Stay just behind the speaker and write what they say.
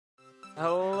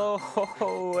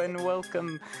Hello and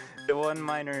welcome to One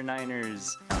Miner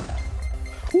Niners.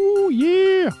 Ooh,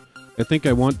 yeah! I think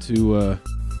I want to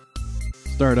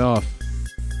start off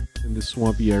in this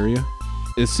swampy area.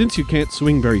 Since you can't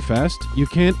swing very fast, you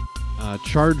can't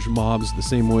charge mobs the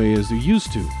same way as you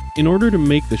used to. In order to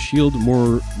make the shield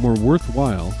more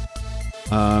worthwhile,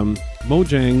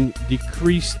 Mojang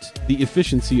decreased the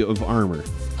efficiency of armor.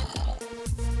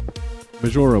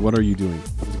 Majora, what are you doing?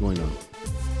 What's going on?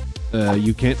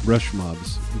 You can't rush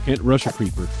mobs. You can't rush a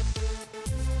creeper.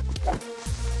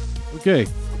 Okay.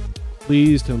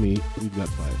 Please tell me we've got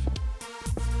 5.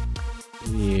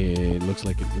 Yeah, it looks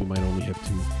like we might only have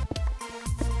 2.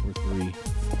 Or 3.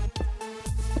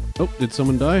 Oh, did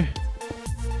someone die?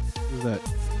 Who's that?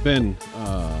 Ben.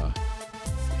 I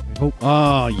hope.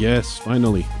 Ah, yes,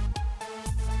 finally.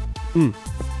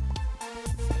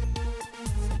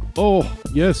 Oh,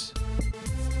 yes.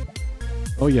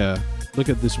 Oh, yeah. Look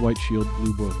at this white shield,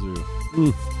 blue bow through.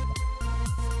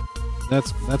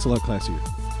 That's a lot classier.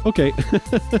 Okay.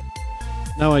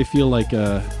 Now I feel like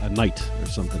a knight or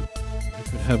something. I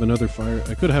could have another fire.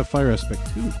 I could have fire aspect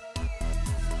too.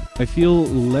 I feel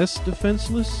less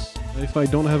defenseless if I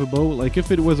don't have a bow. Like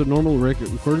if it was a normal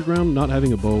recorded round, not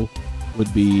having a bow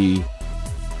would be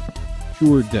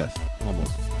sure death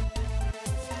almost.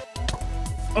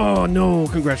 Oh no!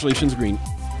 Congratulations, green.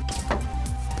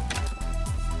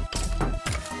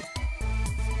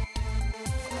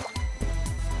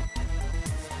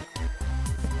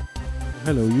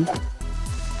 Hello, you. How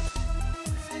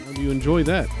do you enjoy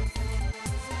that?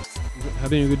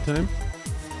 Having a good time?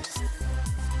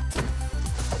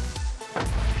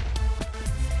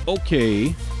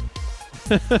 Okay.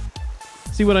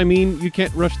 See what I mean? You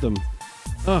can't rush them.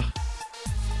 Ah.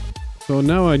 So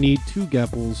now I need 2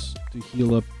 gapples to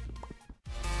heal up.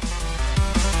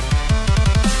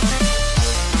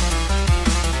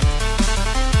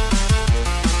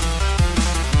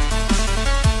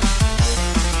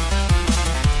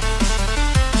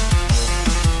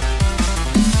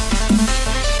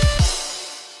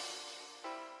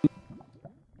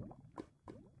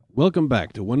 Welcome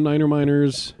back to 1.9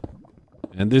 Miners,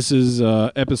 and this is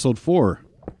episode 4.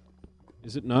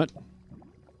 Is it not?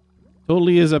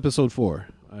 Totally is episode 4.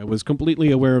 I was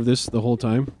completely aware of this the whole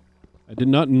time. I did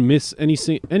not miss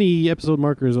any episode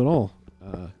markers at all.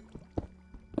 You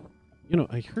know,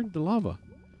 I heard the lava.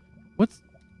 What's...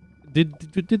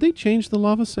 Did they change the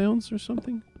lava sounds or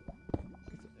something?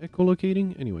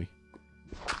 Echolocating? Anyway.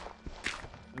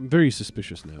 I'm very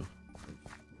suspicious now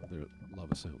of their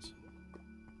lava sounds.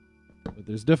 But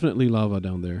there's definitely lava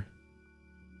down there.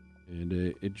 And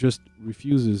it just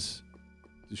refuses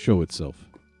to show itself.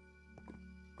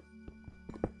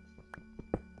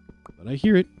 But I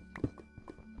hear it.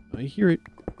 I hear it.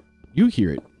 You hear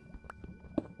it.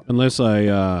 Unless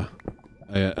I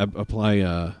apply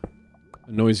a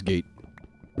noise gate.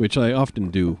 Which I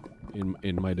often do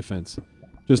in my defense.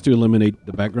 Just to eliminate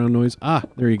the background noise. Ah,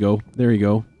 there you go. There you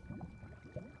go.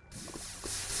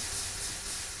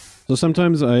 So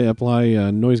sometimes I apply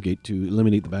a noise gate to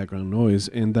eliminate the background noise,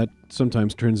 and that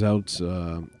sometimes turns down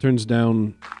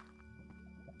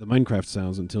the Minecraft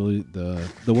sounds until the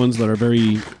ones that are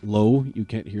very low, you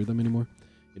can't hear them anymore.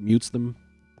 It mutes them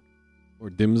or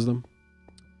dims them.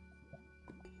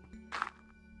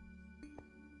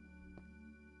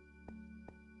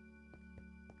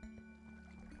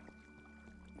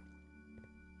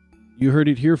 You heard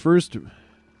it here first.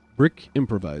 Brick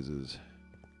improvises.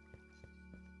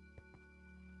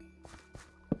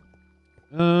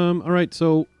 Alright,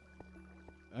 so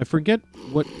I forget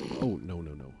what... Oh, no.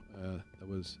 That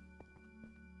was...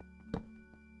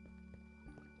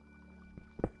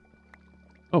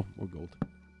 Oh, more gold.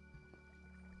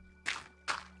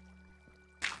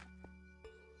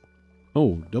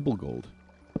 Oh, double gold.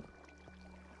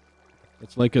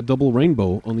 It's like a double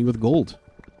rainbow, only with gold.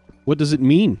 What does it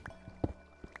mean?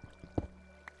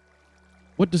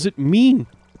 What does it mean?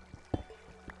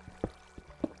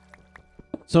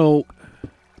 So...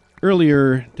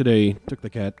 Earlier today, took the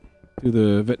cat to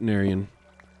the veterinarian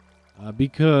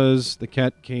because the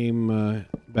cat came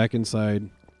back inside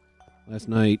last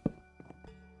night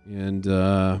and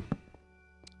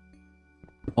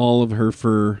all of her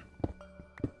fur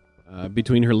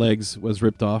between her legs was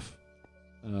ripped off,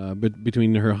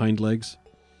 between her hind legs.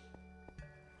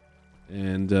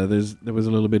 And there was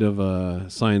a little bit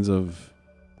of signs of,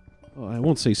 well, I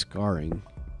won't say scarring.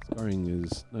 Scarring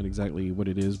is not exactly what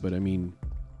it is, but I mean...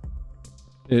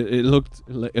 It looked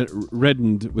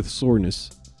reddened with soreness.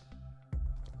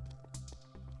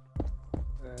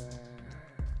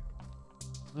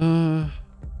 Well,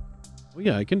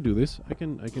 yeah, I can do this. I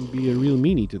can be a real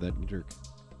meanie to that jerk.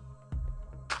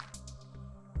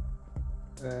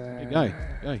 Hey, guy.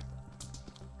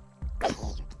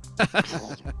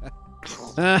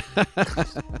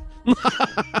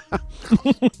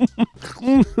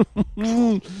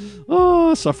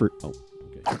 Oh, suffer. Oh,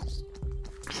 okay.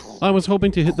 I was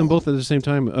hoping to hit them both at the same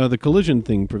time. The collision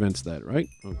thing prevents that, right?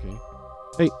 Okay.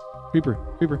 Hey, creeper.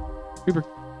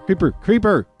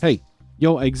 Hey,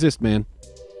 yo, I exist, man.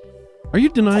 Are you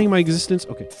denying my existence?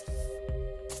 Okay.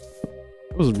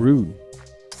 That was rude.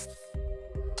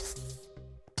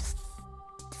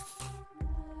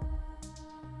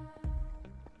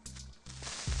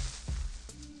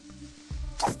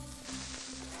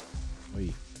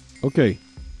 Okay,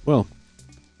 well,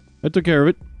 I took care of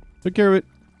it.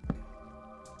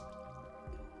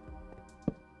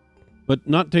 But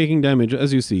not taking damage,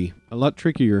 as you see, a lot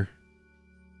trickier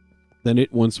than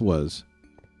it once was.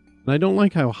 And I don't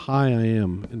like how high I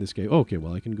am in this game. Okay,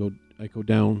 well, I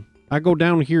go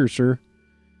down here, sir.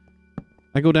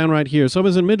 I go down right here. So I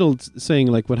was in the middle saying,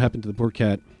 like, what happened to the poor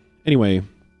cat. Anyway,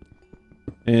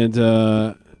 and,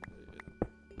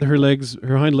 her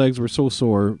hind legs were so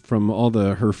sore from all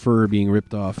her fur being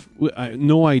ripped off.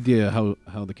 No idea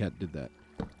how the cat did that.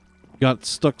 Got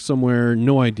stuck somewhere,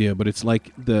 no idea, but it's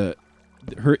like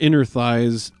her inner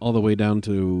thighs all the way down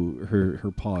to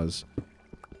her paws.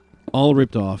 All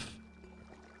ripped off.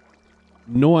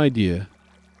 No idea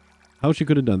how she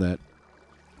could have done that.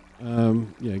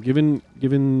 Yeah, given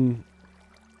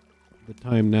the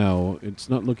time now, it's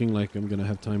not looking like I'm going to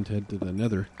have time to head to the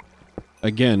nether.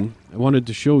 Again, I wanted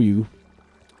to show you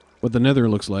what the nether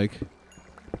looks like.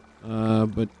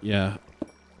 But yeah,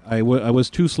 I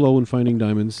was too slow in finding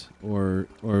diamonds or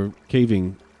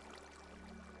caving.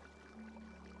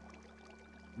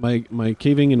 My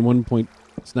caving in 1.9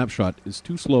 Snapshot is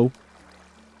too slow.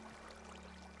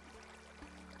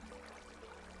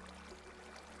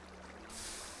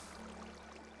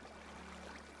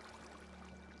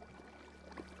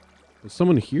 Was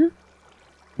someone here?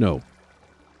 No.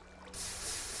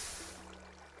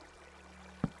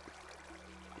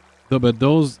 But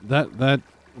those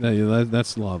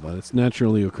that's lava. It's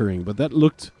naturally occurring. But that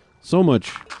looked so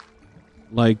much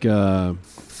like oh,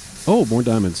 more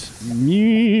diamonds.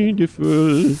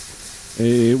 Beautiful.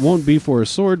 It won't be for a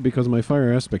sword because my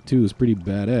fire aspect 2 is pretty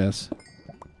badass.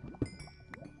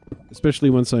 Especially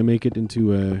once I make it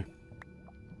into a...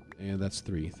 And that's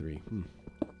 3.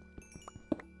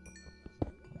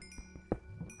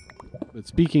 But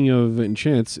speaking of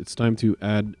enchants, it's time to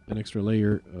add an extra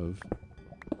layer of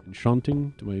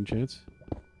enchanting to my enchants.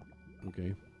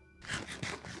 Okay.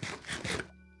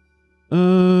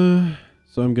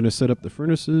 So I'm gonna set up the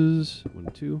furnaces. 1,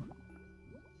 2.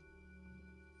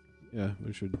 Yeah,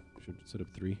 I should set up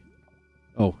 3.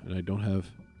 Oh, and I don't have...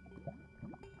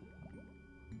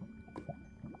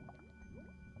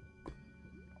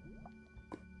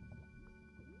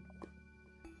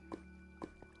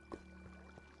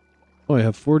 Oh, I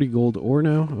have 40 gold ore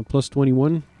now. I'm plus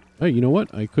 21. Hey, you know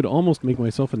what? I could almost make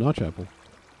myself a notch apple.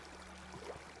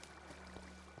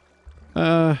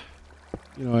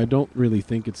 You know, I don't really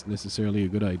think it's necessarily a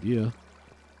good idea,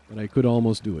 but I could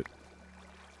almost do it.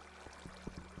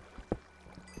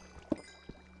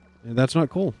 And that's not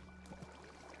coal.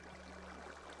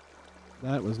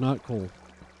 That was not coal.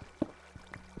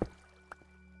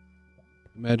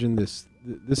 Imagine this.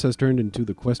 This has turned into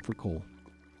the quest for coal.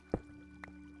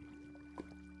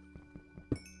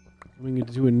 Coming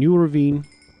into a new ravine.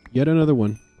 Yet another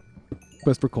one.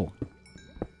 Quest for coal.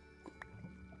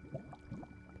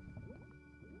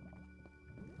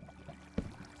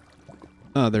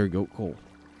 Ah, there we go. Coal.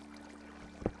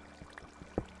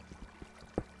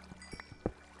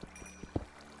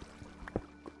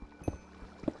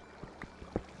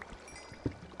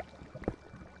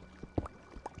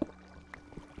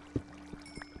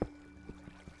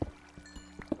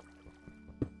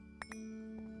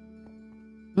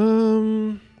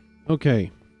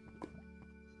 Okay.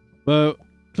 But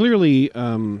clearly,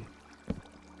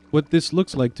 what this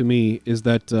looks like to me is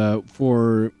that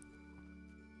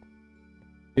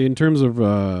in terms of,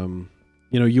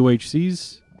 you know,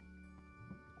 UHCs,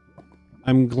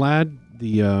 I'm glad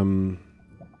the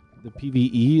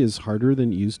PvE is harder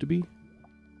than it used to be.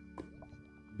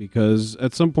 Because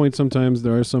at some point, sometimes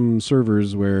there are some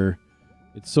servers where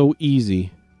it's so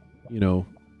easy, you know,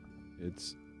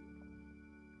 it's...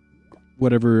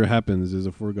 Whatever happens is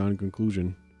a foregone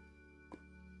conclusion.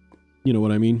 You know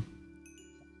what I mean?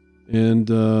 And,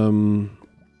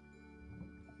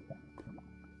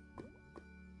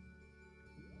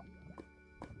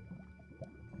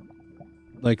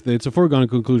 like, it's a foregone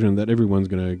conclusion that everyone's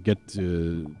gonna get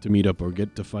to meet up or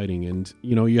get to fighting. And,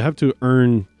 you know, you have to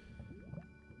earn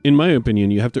in my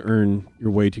opinion, you have to earn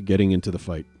your way to getting into the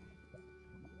fight.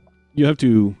 You have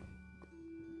to,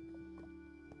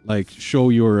 like, show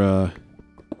your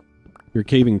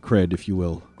caving cred, if you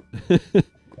will.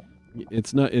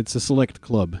 It's a select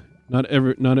club. Not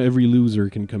every loser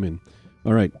can come in.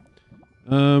 All right.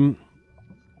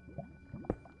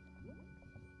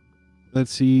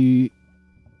 Let's see.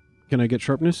 Can I get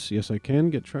sharpness? Yes, I can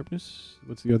get sharpness.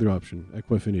 What's the other option?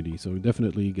 Equifinity. So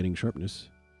definitely getting sharpness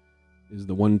is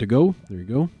the one to go. There you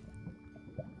go.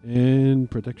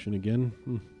 And protection again.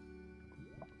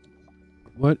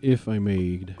 What if I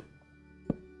made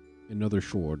another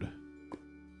sword?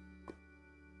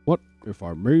 What if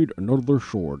I made another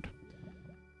sword?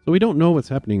 So we don't know what's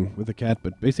happening with the cat,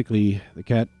 but basically the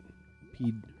cat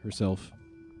peed herself.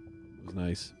 It was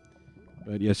nice.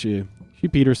 But yes, she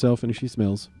peed herself and she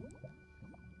smells.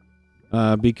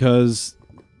 Because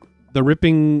the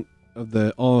ripping of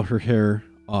all her hair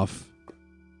off,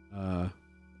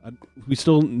 we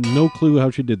still no clue how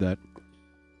she did that.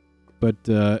 But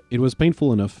it was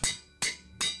painful enough,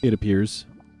 it appears,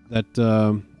 that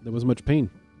there was much pain.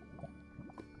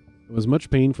 There was much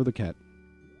pain for the cat.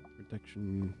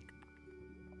 Protection.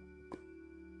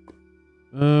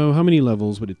 How many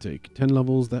levels would it take? 10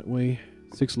 levels that way?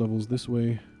 6 levels this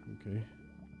way? Okay.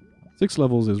 6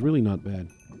 levels is really not bad.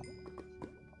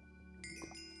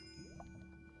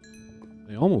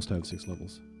 I almost have 6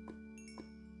 levels.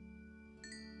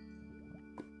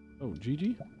 Oh,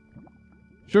 GG?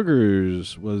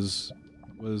 Sugars was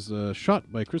shot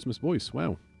by Christmas voice.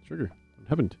 Wow. Sugar.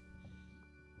 Haven't.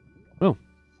 Well.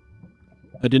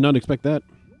 I did not expect that.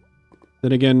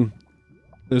 Then again,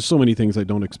 there's so many things I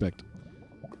don't expect.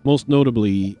 Most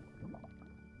notably...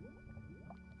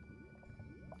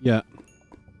 Yeah.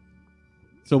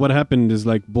 So what happened is,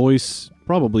 like, Boyce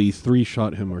probably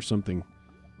 3-shot him or something.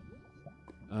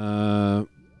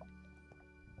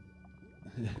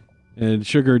 And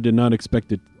Sugar did not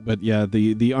expect it. But yeah,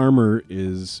 the armor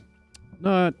is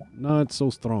not so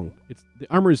strong. The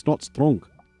armor is not strong.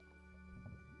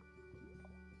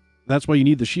 That's why you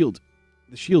need the shield.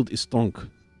 The shield is strong.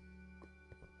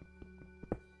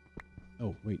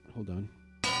 Oh, wait, hold on.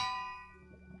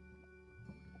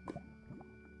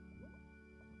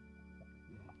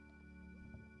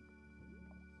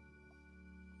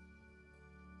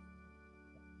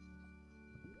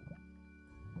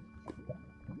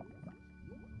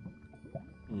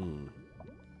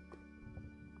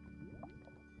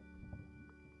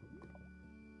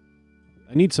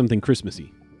 I need something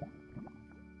Christmassy.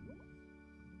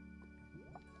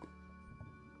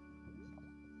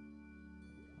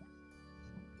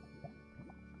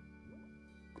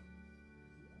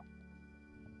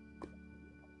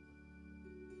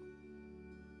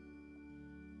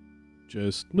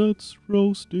 Chestnuts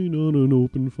roasting on an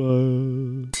open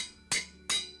fire.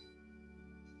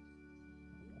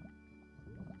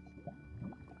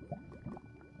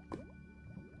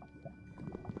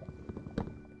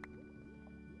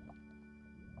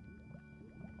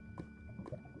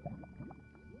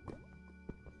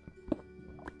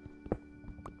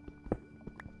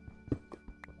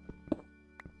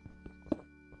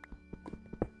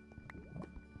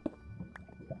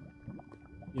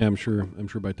 Yeah, I'm sure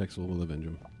Bitexel will avenge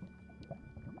him.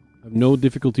 I have no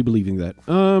difficulty believing that.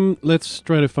 Let's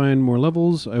try to find more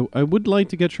levels. I would like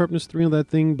to get sharpness 3 on that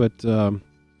thing, but that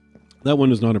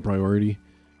one is not a priority.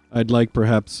 I'd like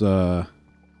perhaps... well,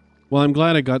 I'm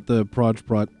glad I got the Proj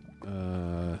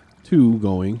 2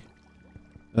 going.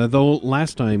 Though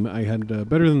last time I had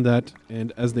better than that,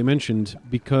 and as they mentioned,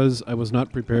 because I was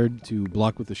not prepared to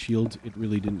block with the shield, it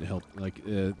really didn't help. Like,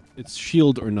 it's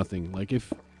shield or nothing. Like,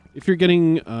 if you're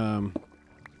getting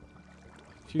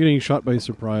shot by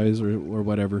surprise or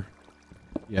whatever,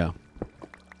 yeah.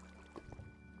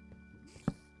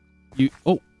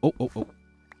 Oh.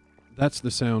 That's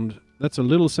the sound. That's a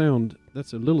little sound.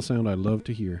 That's a little sound I love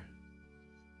to hear.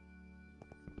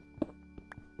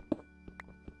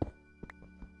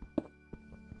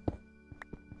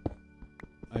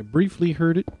 I briefly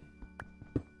heard it.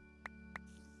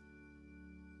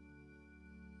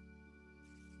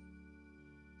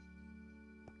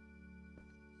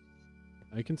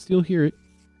 I can still hear it.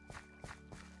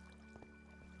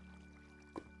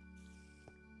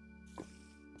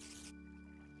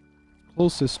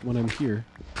 Closest when I'm here.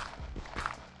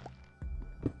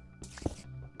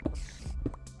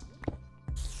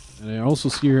 And I also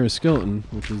hear a skeleton,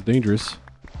 which is dangerous.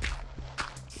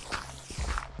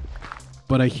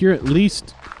 But I hear at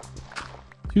least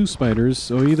 2 spiders,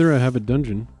 so either I have a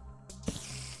dungeon.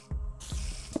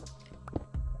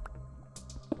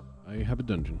 I have a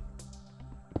dungeon.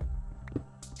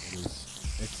 That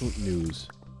is excellent news.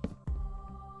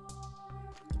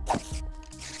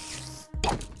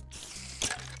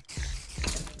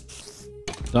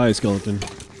 Die, skeleton.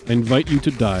 I invite you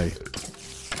to die.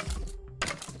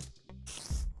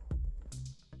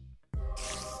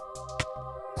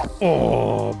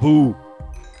 Oh, boo.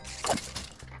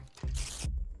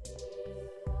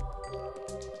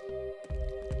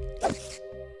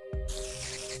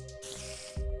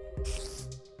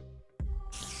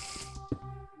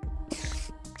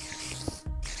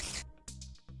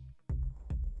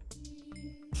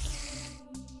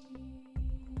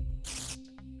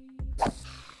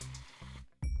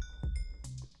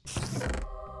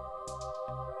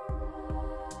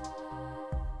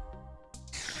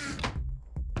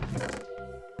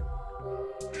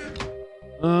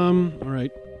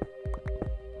 Alright.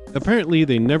 Apparently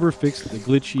they never fixed the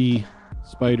glitchy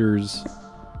spiders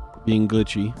being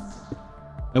glitchy.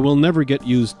 I will never get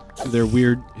used to their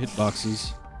weird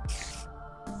hitboxes.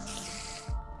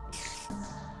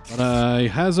 But I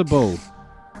has a bow.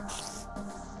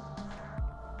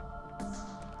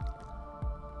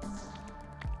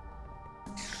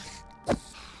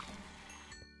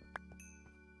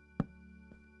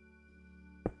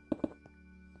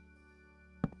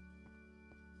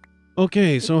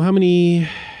 Okay, so how many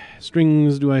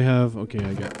strings do I have? Okay,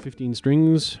 I got 15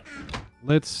 strings.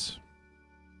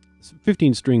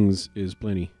 15 strings is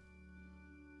plenty.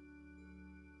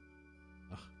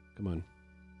 Ugh, come on.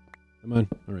 Come on.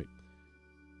 All right.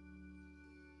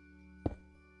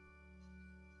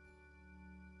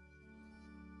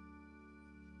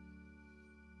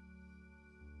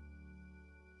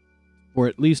 Or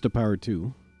at least a power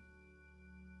 2.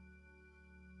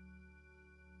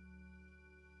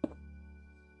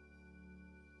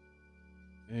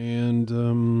 And,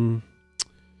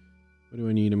 what do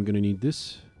I need? I'm going to need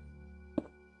this. The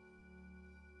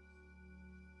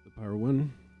power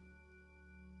 1.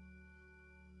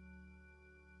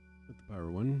 Put the power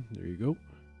 1. There you go.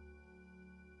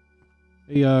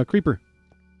 Hey, creeper.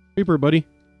 Creeper, buddy.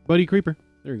 Buddy, creeper.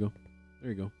 There you go.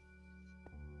 There you go.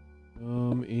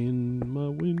 In my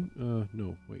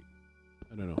no, wait.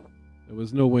 I don't know. There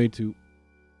was no way to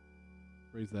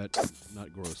phrase that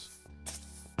not gross.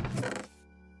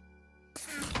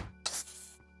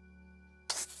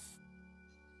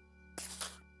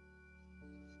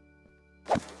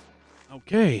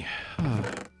 Okay.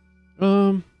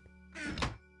 I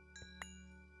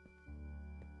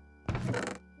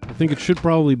think it should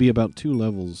probably be about 2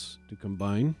 levels to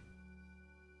combine.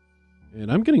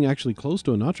 And I'm getting actually close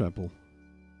to a notch apple.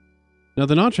 Now,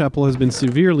 the notch apple has been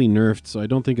severely nerfed, so I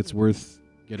don't think it's worth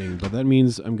getting. But that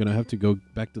means I'm going to have to go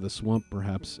back to the swamp,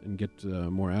 perhaps, and get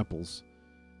more apples.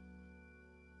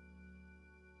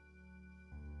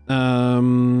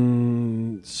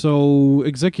 So,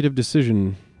 executive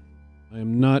decision. I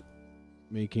am not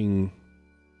making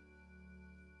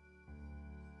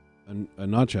a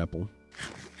notch apple.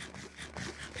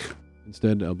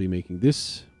 Instead, I'll be making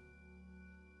this.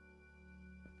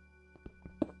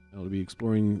 I'll be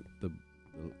exploring the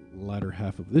latter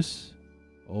half of this.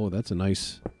 Oh, that's a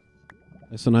nice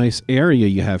area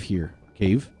you have here,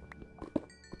 cave.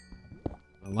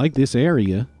 I like this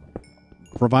area.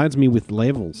 Provides me with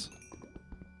levels.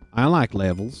 I like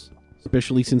levels,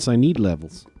 especially since I need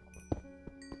levels.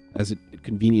 As it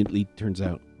conveniently turns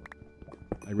out.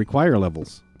 I require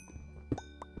levels.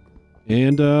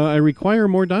 And I require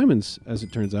more diamonds, as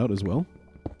it turns out as well.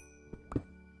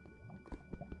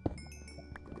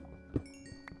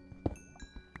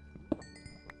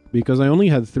 Because I only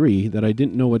had 3 that I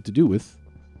didn't know what to do with.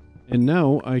 And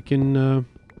now I can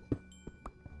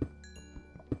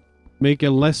make a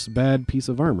less bad piece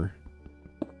of armor.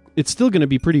 It's still going to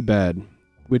be pretty bad,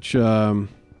 which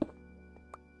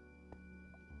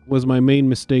was my main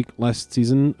mistake last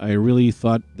season. I really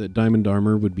thought that diamond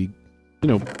armor would be, you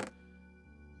know,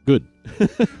 good.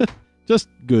 Just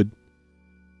good.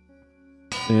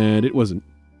 And it wasn't.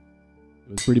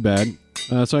 It was pretty bad.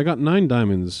 So I got 9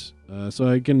 diamonds. So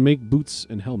I can make boots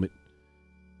and helmet.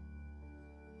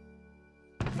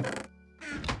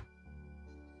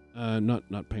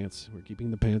 Not pants. We're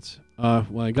keeping the pants.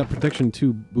 Well, I got protection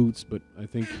 2 boots, but I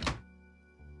think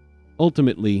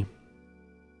ultimately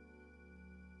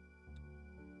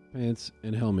pants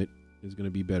and helmet is going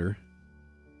to be better.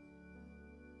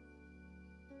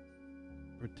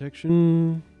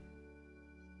 Protection.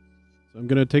 So I'm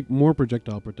going to take more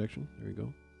projectile protection. There we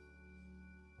go.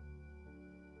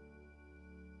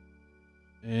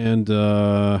 And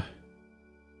I'm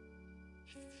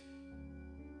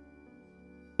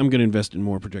going to invest in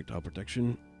more projectile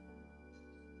protection.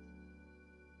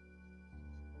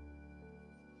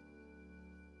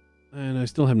 And I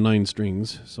still have 9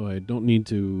 strings, so I don't need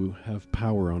to have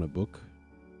power on a book.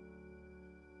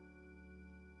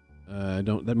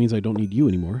 That means I don't need you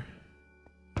anymore.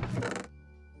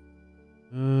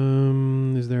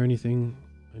 Is there anything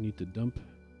I need to dump?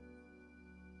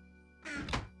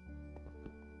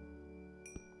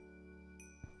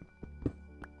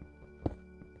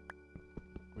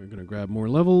 We're gonna grab more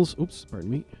levels. Oops, pardon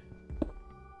me.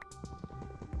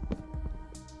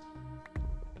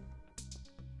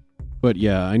 But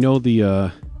yeah, I know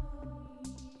the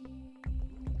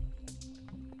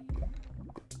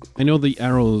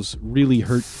arrows really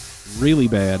hurt really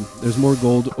bad. There's more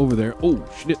gold over there. Oh,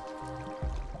 shit.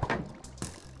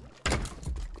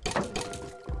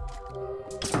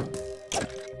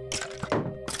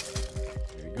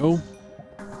 There you go.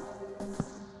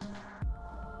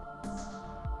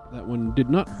 That one did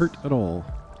not hurt at all.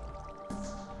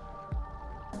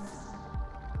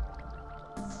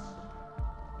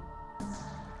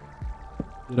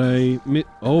 Did I...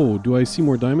 Oh, do I see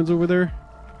more diamonds over there?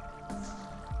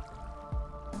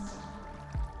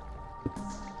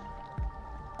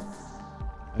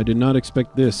 I did not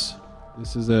expect this.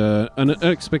 This is an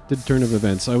unexpected turn of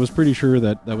events. I was pretty sure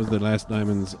that that was the last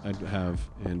diamonds I'd have,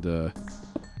 and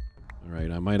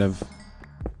alright, I might have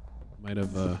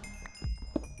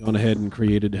gone ahead and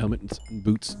created helmet and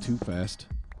boots too fast.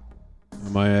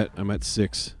 I'm at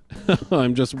 6.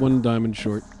 I'm just 1 diamond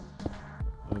short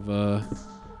of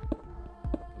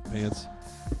pants.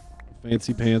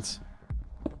 Fancy pants.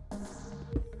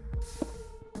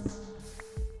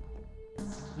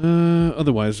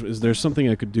 Otherwise, is there something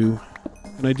I could do?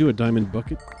 Can I do a diamond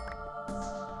bucket?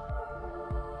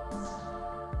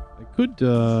 I could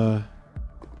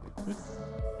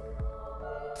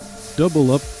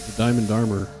double up the diamond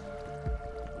armor.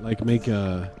 Like make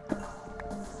an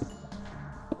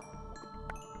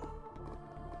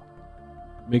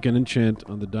enchant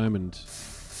on the diamond.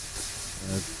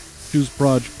 Choose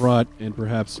Proj Prot and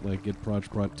perhaps like get Proj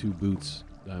Prot 2 boots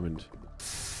diamond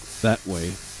that way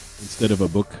instead of a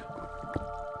book.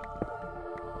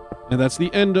 And that's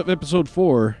the end of episode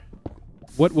 4.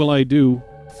 What will I do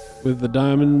with the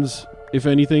diamonds, if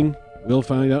anything? We'll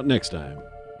find out next time.